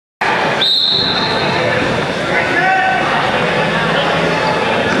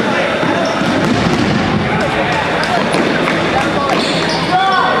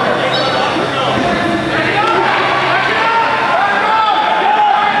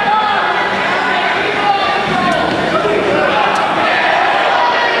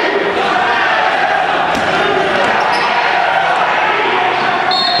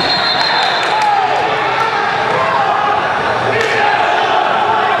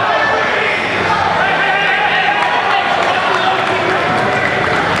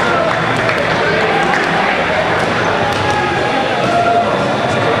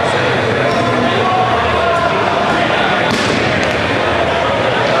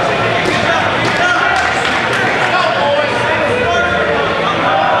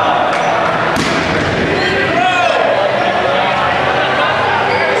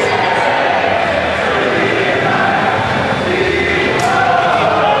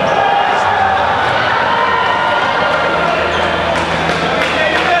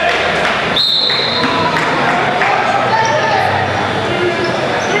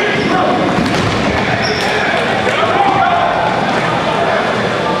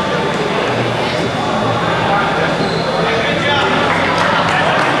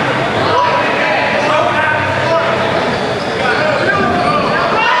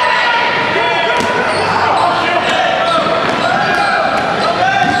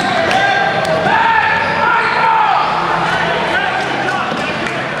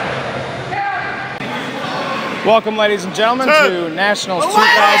Welcome, ladies and gentlemen, to Nationals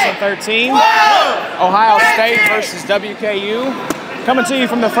 2013, Ohio State versus WKU. Coming to you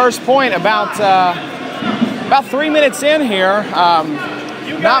from the first point about 3 minutes in here.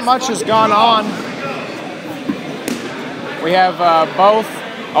 Not much has gone on. We have both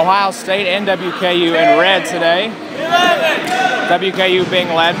Ohio State and WKU in red today. WKU being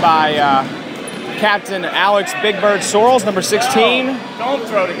led by Captain Alex Big Bird Sorrells, number 16. Don't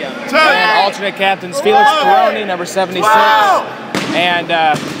throw it again. And alternate captains Felix Peroni, number 76. And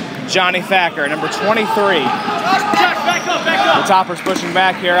Johnny Thacker, number 23. The Toppers pushing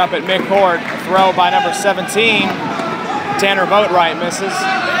back here up at midcourt. A throw by number 17. Tanner Boatwright misses.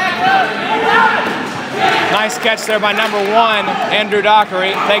 Nice catch there by number 1, Andrew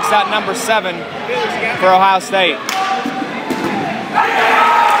Dockery. Takes out number 7 for Ohio State.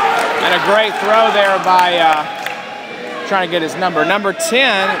 And a great throw there by, trying to get his number 10,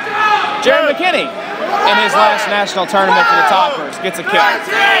 Jared McKinney, in his last national tournament for the Toppers. Gets a kill.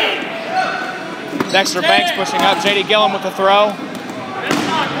 Dexter Banks pushing up, J.D. Gillum with the throw.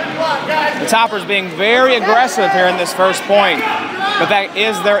 The Toppers being very aggressive here in this first point, but that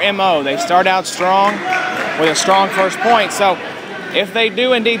is their MO. They start out strong with a strong first point, so if they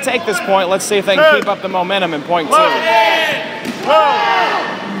do indeed take this point, let's see if they can keep up the momentum in point 2.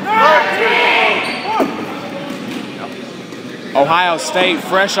 Ohio State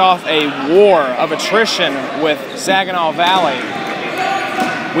fresh off a war of attrition with Saginaw Valley.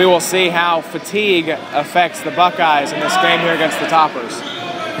 We will see how fatigue affects the Buckeyes in this game here against the Toppers.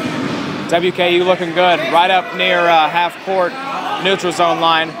 WKU looking good, right up near half court, neutral zone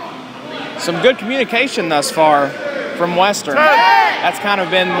line. Some good communication thus far from Western. That's kind of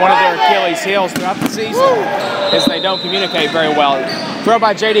been one of their Achilles heels throughout the season, is they don't communicate very well. Throw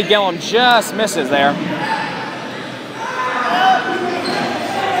by J.D. Gillum just misses there.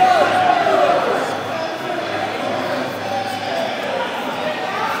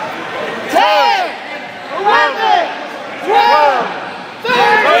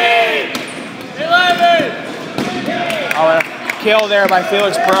 Oh, and a kill there by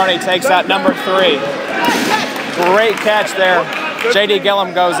Felix Peroni takes out number 3. Great catch there. J.D.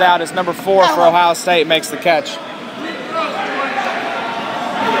 Gillum goes out as number 4 for Ohio State, makes the catch.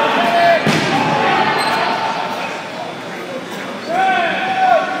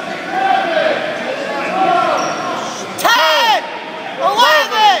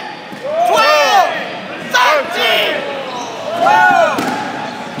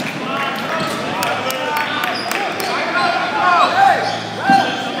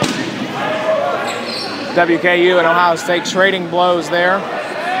 WKU and Ohio State trading blows there. 10,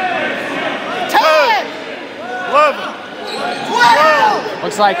 11, 12.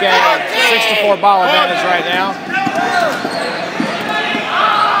 Looks like a 6-4 ball advantage right now.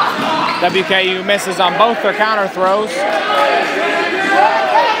 WKU misses on both their counter throws.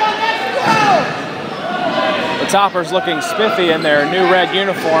 The Toppers looking spiffy in their new red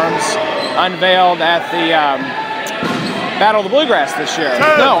uniforms, unveiled at the Battle of the Bluegrass this year.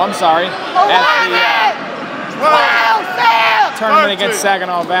 No, I'm sorry. At the tournament against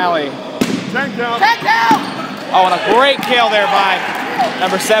Saginaw Valley. Oh, and a great kill there by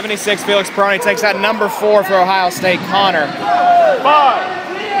number 76, Felix Peroni. Takes out number 4 for Ohio State, Connor. 5,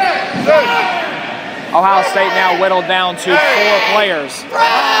 6. Ohio State now whittled down to 4 players.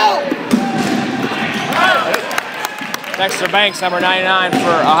 Dexter Banks, number 99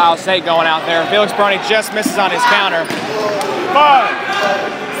 for Ohio State, going out there. Felix Peroni just misses on his counter. 5,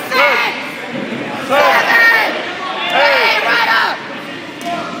 6, 7, 8.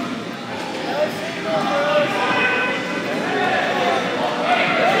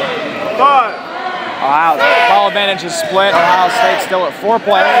 Ohio ball advantage is split. Ohio State still at 4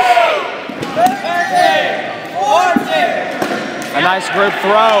 players. A nice group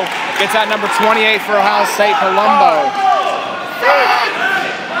throw. Gets out number 28 for Ohio State, Palumbo.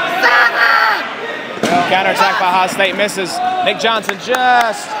 Counterattack by Ohio State misses. Nick Johnson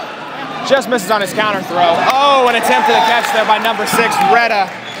just misses on his counter throw. Oh, an attempt at a catch there by number 6, Retta.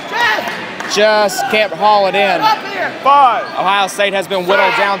 Just can't haul it in. 5. Ohio State has been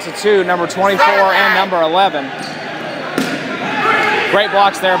whittled down to 2, number 24 and number 11. Great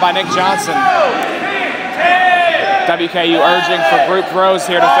blocks there by Nick Johnson. WKU urging for group throws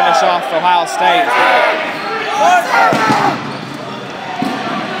here to finish off Ohio State.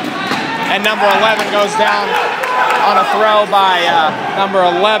 And number 11 goes down on a throw by number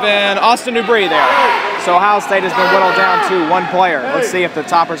 11, Austin Dubree there. So Ohio State has been whittled down to 1 player. Let's see if the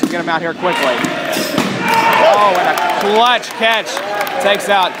Toppers can get him out here quickly. Oh, and a clutch catch takes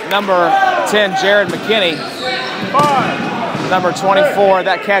out number 10, Jared McKinney. 5, number 24.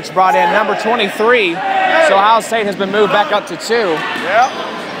 That catch brought in number 23. So Ohio State has been moved back up to 2. Yeah.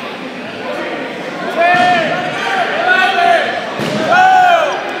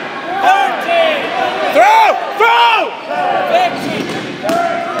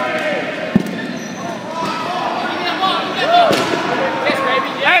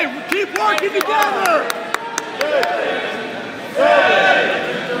 Hey, we keep working together.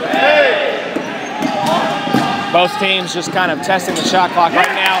 Both teams just kind of testing the shot clock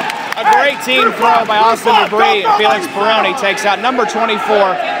right now. A great team throw by Austin Debris, and Felix Peroni takes out number 24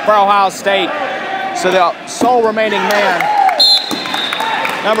 for Ohio State. So the sole remaining man,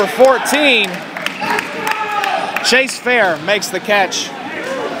 number 14, Chase Fair, makes the catch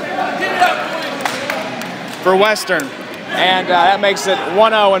for Western. And that makes it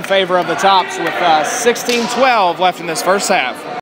 1-0 in favor of the Tops with 16-12 left in this first half.